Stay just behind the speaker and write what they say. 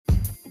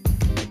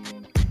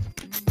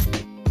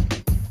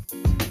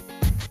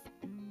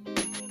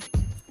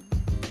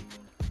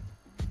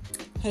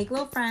Hey,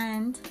 Glow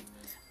friend.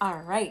 All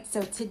right,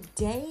 so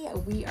today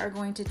we are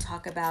going to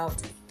talk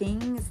about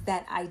things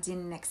that I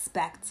didn't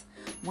expect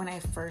when I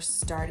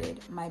first started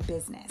my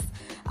business.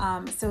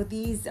 So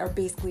these are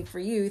basically for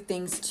you,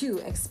 things to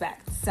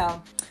expect.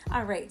 So,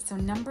 all right, so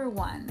number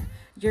one,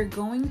 you're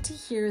going to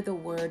hear the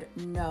word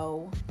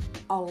no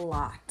a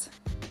lot.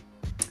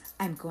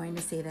 I'm going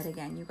to say that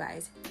again, you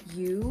guys.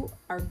 You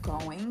are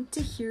going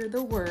to hear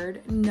the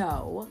word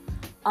no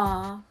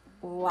a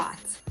lot.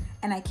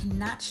 And I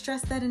cannot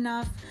stress that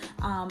enough.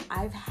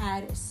 I've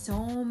had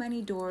so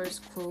many doors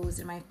closed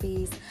in my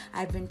face.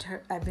 I've been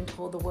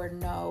told the word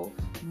no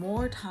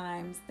more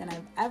times than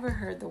I've ever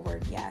heard the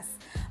word yes.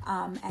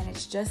 And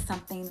it's just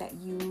something that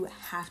you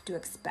have to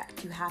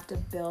expect. You have to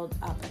build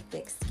up a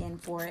thick skin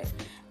for it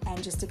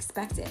and just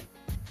expect it.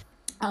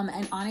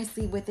 And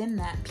honestly, within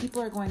that, people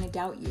are going to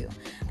doubt you.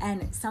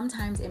 And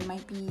sometimes it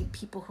might be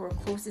people who are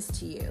closest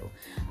to you.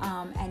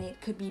 And it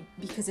could be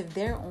because of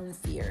their own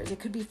fears. It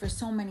could be for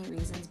so many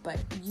reasons, but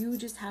you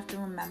just have to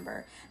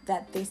remember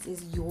that this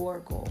is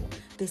your goal.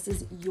 This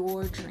is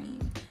your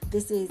dream.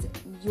 This is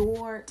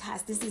your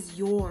task. This is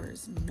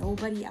yours,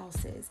 nobody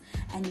else's.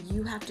 And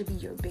you have to be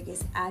your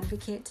biggest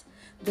advocate,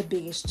 the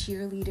biggest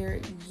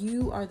cheerleader.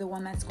 You are the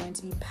one that's going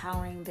to be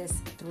powering this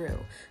through.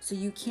 So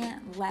you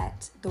can't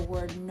let the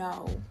word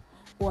no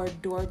or a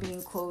door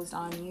being closed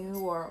on you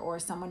or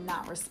someone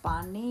not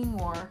responding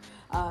or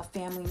a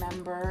family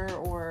member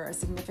or a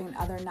significant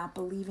other not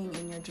believing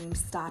in your dream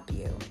stop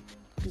you.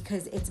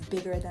 Because it's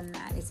bigger than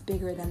that. It's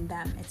bigger than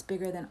them. It's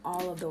bigger than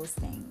all of those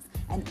things.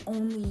 And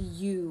only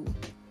you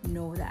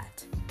know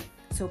that.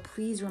 So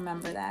please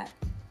remember that.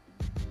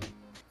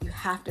 You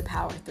have to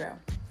power through.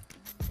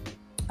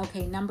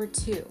 Okay, number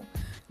two,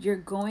 you're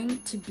going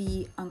to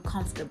be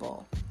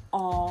uncomfortable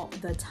all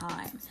the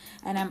time.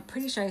 And I'm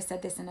pretty sure I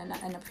said this in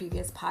a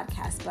previous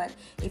podcast, but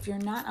if you're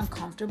not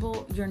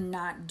uncomfortable, you're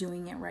not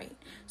doing it right.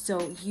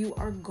 So you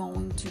are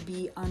going to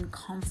be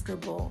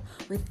uncomfortable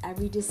with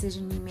every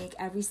decision you make,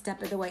 every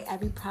step of the way,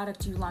 every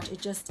product you launch.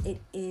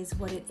 It is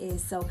what it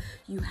is. So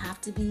you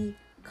have to be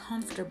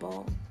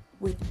comfortable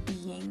with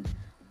being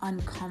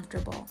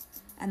uncomfortable.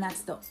 And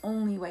that's the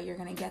only way you're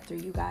going to get through,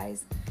 you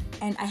guys.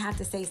 And I have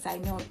to say,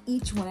 side note,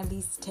 each one of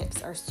these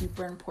tips are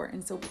super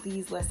important. So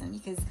please listen,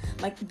 because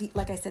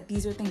like I said,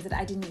 these are things that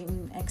I didn't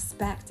even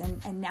expect.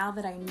 And now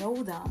that I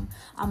know them,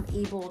 I'm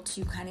able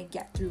to kind of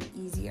get through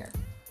easier.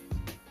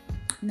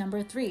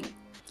 Number three,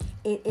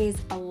 it is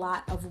a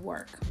lot of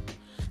work.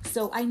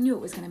 So I knew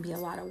it was going to be a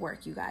lot of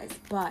work, you guys,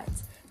 but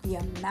the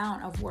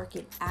amount of work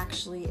it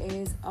actually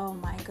is, oh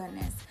my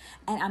goodness.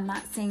 And I'm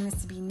not saying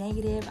this to be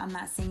negative. I'm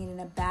not saying it in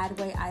a bad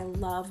way. I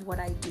love what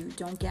I do.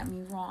 Don't get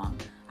me wrong.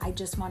 I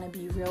just want to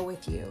be real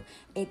with you.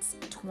 It's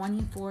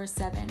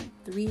 24/7,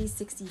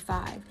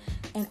 365.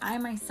 And I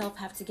myself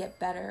have to get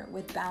better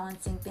with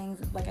balancing things.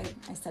 Like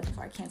I said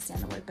before, I can't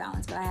stand the word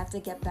balance, but I have to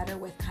get better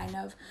with kind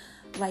of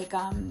like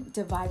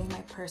dividing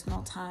my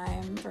personal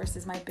time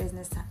versus my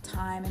business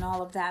time and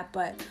all of that.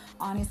 But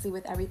honestly,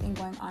 with everything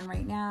going on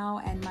right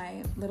now and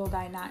my little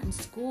guy not in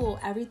school,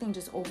 everything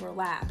just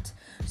overlapped.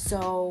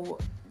 So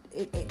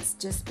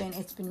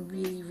it's been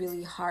really,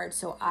 really hard.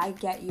 So I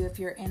get you if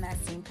you're in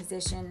that same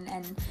position,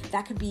 and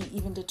that could be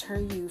even deter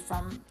you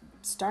from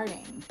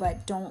starting,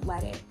 but don't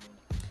let it.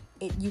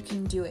 You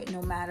can do it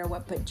no matter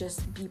what, but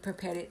just be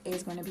prepared. It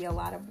is going to be a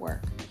lot of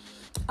work.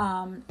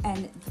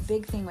 And the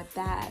big thing with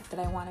that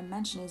I want to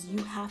mention is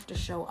you have to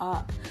show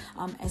up,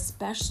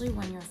 especially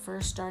when you're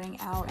first starting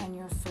out and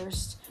you're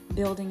first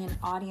building an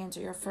audience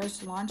or you're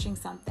first launching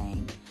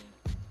something.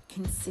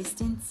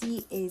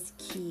 Consistency is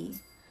key.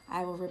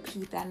 I will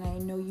repeat that, and I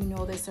know you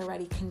know this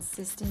already.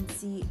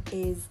 Consistency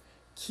is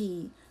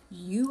key.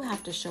 You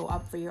have to show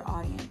up for your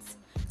audience.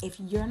 If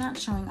you're not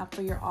showing up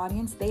for your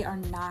audience, they are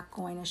not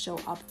going to show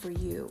up for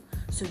you.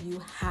 So you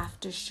have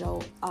to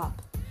show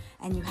up.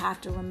 And you have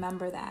to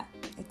remember that.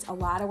 It's a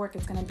lot of work.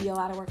 It's going to be a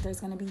lot of work.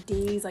 There's going to be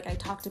days, like I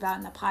talked about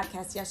in the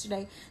podcast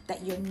yesterday,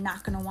 that you're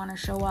not going to want to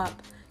show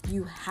up.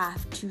 You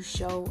have to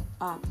show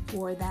up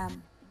for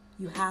them.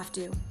 You have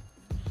to.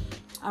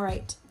 All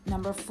right.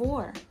 Number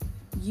 4,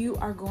 you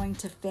are going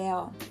to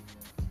fail.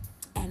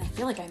 And I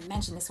feel like I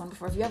mentioned this one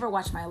before. If you ever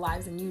watch my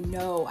lives, and you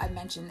know I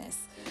mentioned this.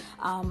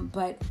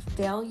 But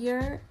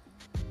failure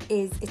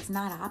it's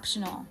not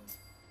optional.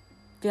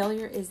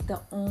 Failure is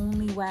the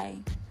only way.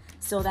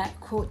 So that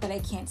quote that I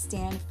can't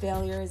stand,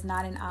 failure is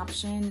not an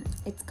option,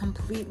 it's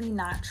completely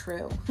not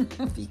true.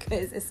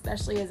 Because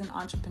especially as an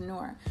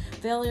entrepreneur,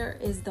 failure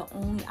is the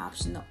only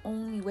option. The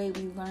only way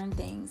we learn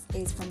things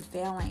is from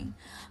failing.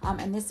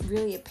 And this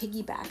really, it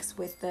piggybacks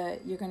with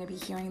you're going to be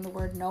hearing the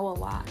word no a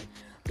lot,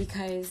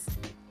 because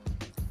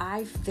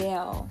I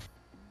fail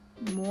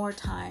more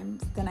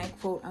times than I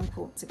quote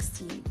unquote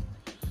succeed.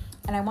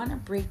 And I want to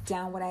break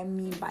down what I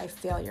mean by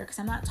failure, because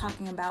I'm not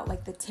talking about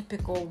like the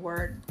typical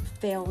word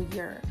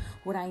failure.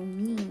 What I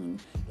mean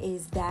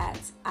is that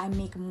I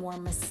make more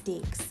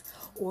mistakes,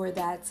 or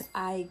that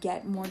I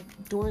get more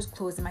doors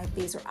closed in my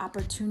face, or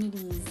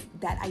opportunities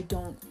that I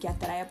don't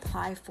get that I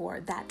apply for,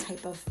 that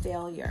type of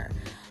failure.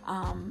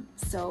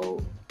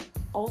 So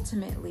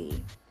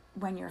ultimately,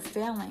 when you're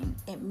failing,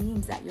 it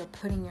means that you're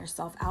putting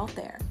yourself out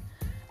there.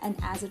 And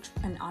as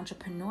an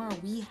entrepreneur,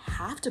 we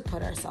have to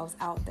put ourselves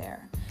out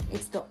there.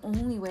 It's the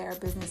only way our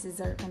businesses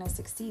are going to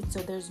succeed. So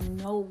there's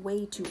no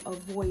way to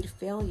avoid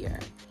failure.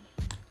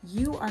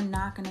 You are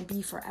not going to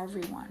be for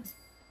everyone.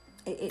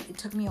 It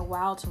took me a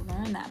while to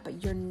learn that,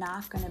 but you're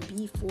not going to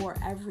be for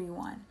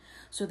everyone.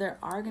 So there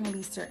are going to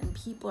be certain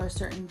people or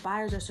certain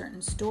buyers or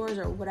certain stores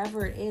or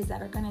whatever it is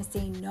that are going to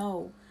say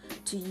no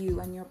to you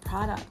and your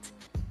product.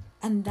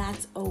 And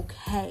that's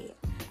okay.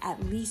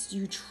 At least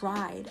you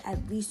tried.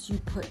 At least you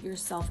put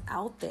yourself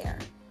out there.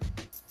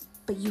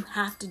 But you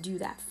have to do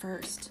that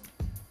first.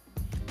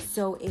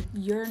 So if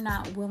you're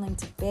not willing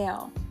to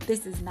fail,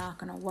 this is not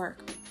going to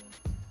work.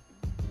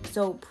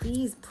 So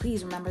please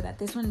remember that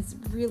this one's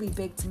really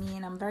big to me,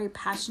 and I'm very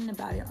passionate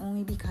about it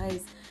only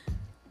because,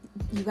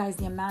 you guys,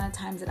 the amount of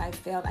times that I've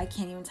failed, I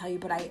can't even tell you,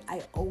 but I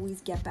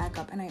always get back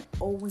up and I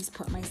always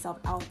put myself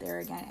out there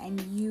again. And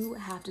you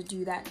have to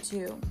do that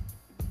too.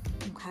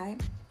 Okay?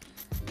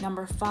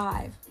 Number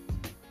 5.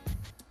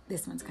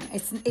 This one's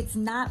it's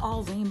not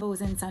all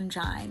rainbows and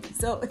sunshine.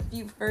 So if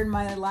you've heard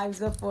my lives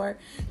before,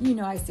 you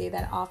know I say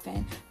that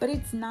often. But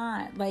it's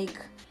not. Like,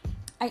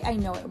 I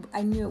know it,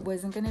 I knew it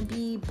wasn't going to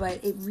be,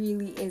 but it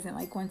really isn't.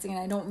 Like, once again,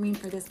 I don't mean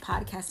for this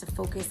podcast to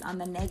focus on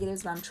the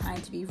negatives, but I'm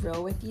trying to be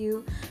real with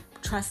you.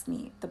 Trust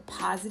me, the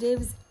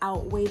positives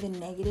outweigh the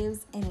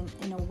negatives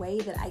in a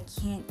way that I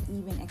can't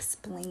even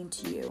explain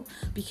to you.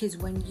 Because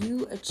when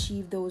you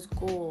achieve those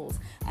goals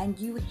and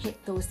you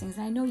hit those things,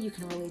 and I know you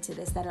can relate to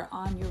this, that are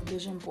on your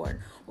vision board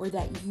or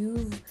that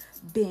you've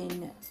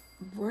been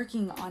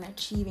working on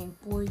achieving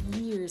for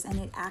years and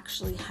it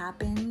actually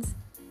happens,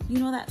 you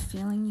know that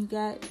feeling you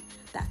get?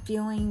 That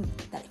feeling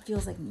that it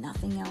feels like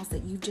nothing else,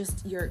 that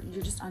you're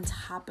just on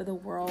top of the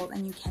world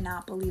and you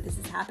cannot believe this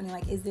is happening.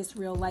 Like, is this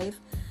real life?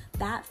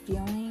 That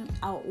feeling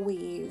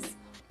outweighs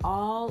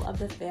all of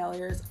the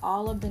failures,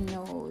 all of the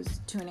no's,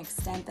 to an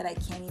extent that I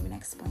can't even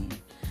explain.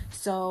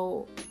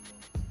 So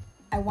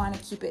I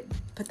want to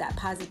put that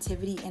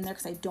positivity in there,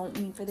 because I don't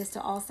mean for this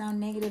to all sound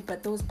negative,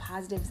 but those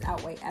positives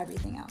outweigh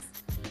everything else.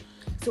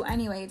 So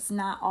anyway, it's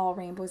not all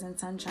rainbows and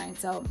sunshine.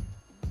 So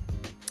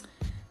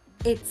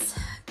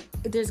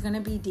there's going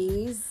to be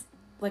days,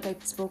 like I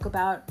spoke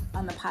about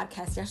on the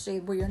podcast yesterday,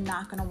 where you're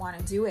not going to want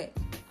to do it.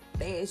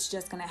 It's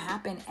just going to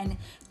happen. And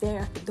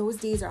those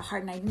days are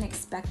hard, and I didn't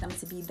expect them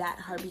to be that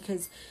hard,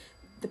 because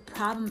the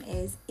problem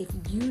is, if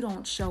you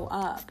don't show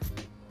up,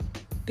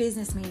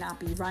 business may not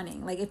be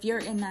running. Like, if you're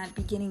in that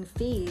beginning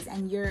phase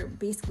and you're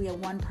basically a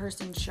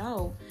one-person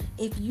show,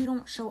 if you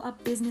don't show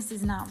up, business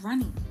is not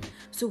running.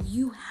 So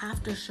you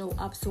have to show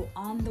up. So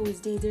on those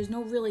days, there's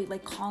no really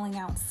like calling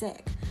out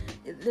sick.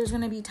 There's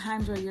going to be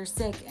times where you're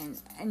sick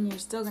and you're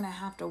still going to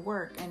have to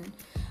work. And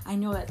I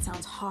know that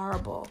sounds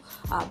horrible,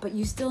 but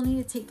you still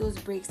need to take those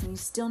breaks and you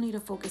still need to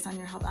focus on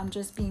your health. I'm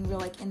just being real.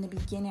 Like, in the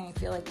beginning, I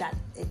feel like that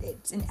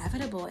it's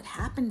inevitable. It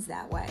happens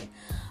that way.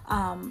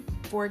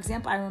 For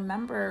example, I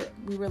remember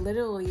we were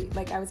literally,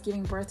 like, I was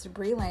giving birth to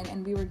Braylon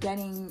and we were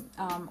getting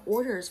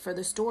orders for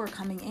the store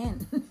coming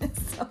in.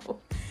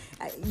 So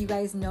you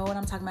guys know what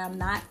I'm talking about. I'm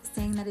not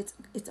saying that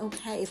it's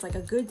okay. It's like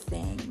a good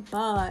thing,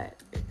 but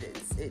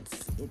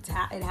it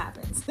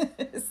happens.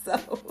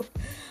 So,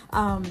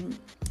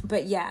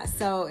 but yeah,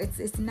 so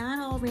it's not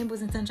all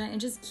rainbows and sunshine, and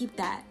just keep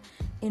that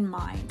in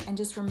mind and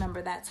just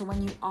remember that. So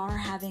when you are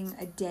having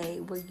a day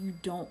where you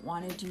don't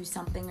want to do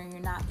something, or you're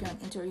not feeling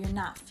into it, or you're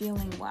not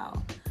feeling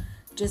well,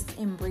 just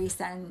embrace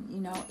that.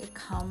 And it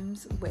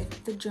comes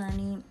with the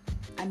journey.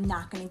 I'm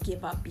not going to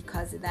give up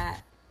because of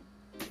that.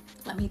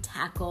 Let me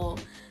tackle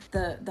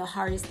the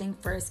hardest thing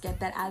first, get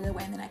that out of the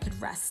way, and then I could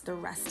rest the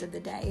rest of the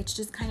day. It's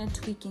just kind of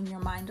tweaking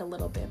your mind a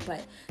little bit,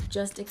 but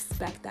just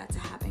expect that to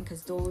happen,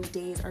 because those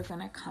days are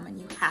going to come and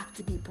you have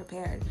to be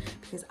prepared,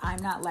 because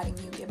I'm not letting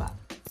you give up.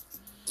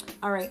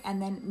 All right,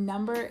 and then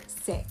number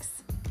 6.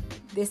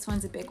 This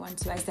one's a big one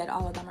too. I said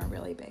all of them are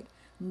really big.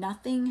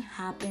 Nothing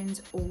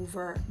happens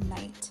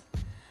overnight.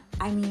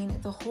 I mean,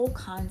 the whole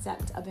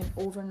concept of an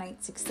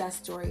overnight success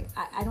story,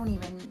 I don't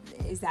even,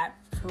 is that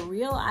for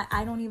real?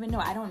 I don't even know.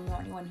 I don't know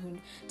anyone who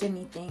did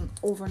anything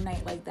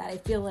overnight like that. I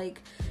feel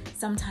like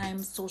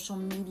sometimes social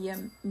media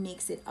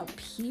makes it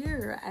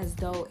appear as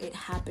though it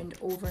happened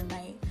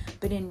overnight,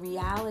 but in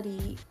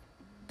reality,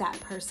 that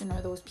person or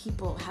those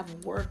people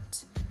have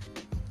worked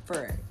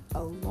for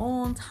a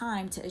long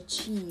time to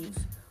achieve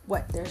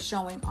what they're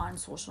showing on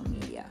social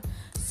media.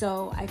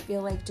 So I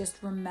feel like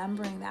just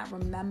remember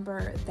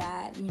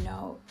that,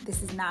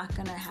 this is not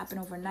going to happen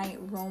overnight.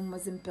 Rome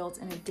wasn't built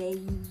in a day.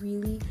 You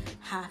really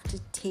have to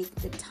take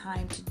the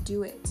time to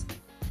do it.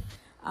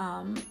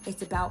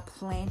 It's about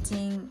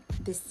planting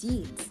the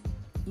seeds,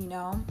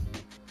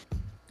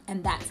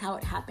 and that's how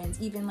it happens.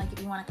 Even like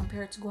if you want to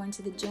compare it to going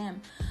to the gym,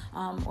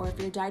 or if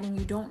you're dieting,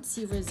 you don't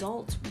see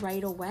results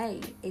right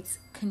away. It's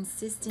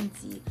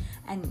consistency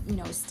and,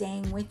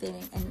 staying with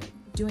it and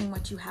doing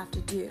what you have to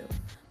do.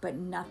 But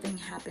nothing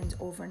happens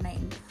overnight.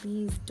 And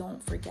please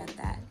don't forget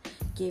that.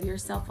 Give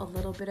yourself a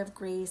little bit of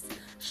grace.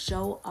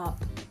 Show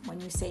up when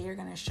you say you're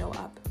going to show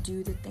up.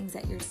 Do the things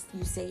that you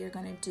say you're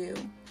going to do,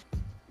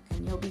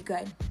 and you'll be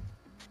good.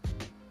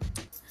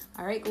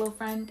 All right, Glow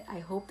Friend, I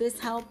hope this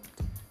helped.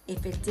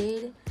 If it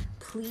did,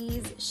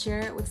 please share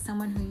it with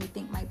someone who you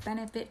think might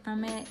benefit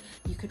from it.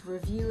 You could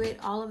review it.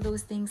 All of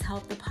those things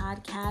help the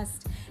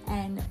podcast.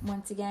 And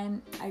once again,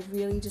 I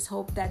really just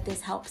hope that this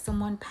helps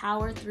someone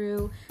power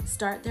through,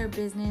 start their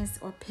business,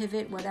 or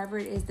pivot, whatever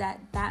it is that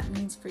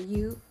means for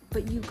you.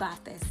 But you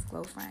got this,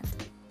 Glow Friend.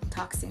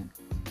 Talk soon.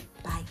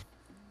 Bye.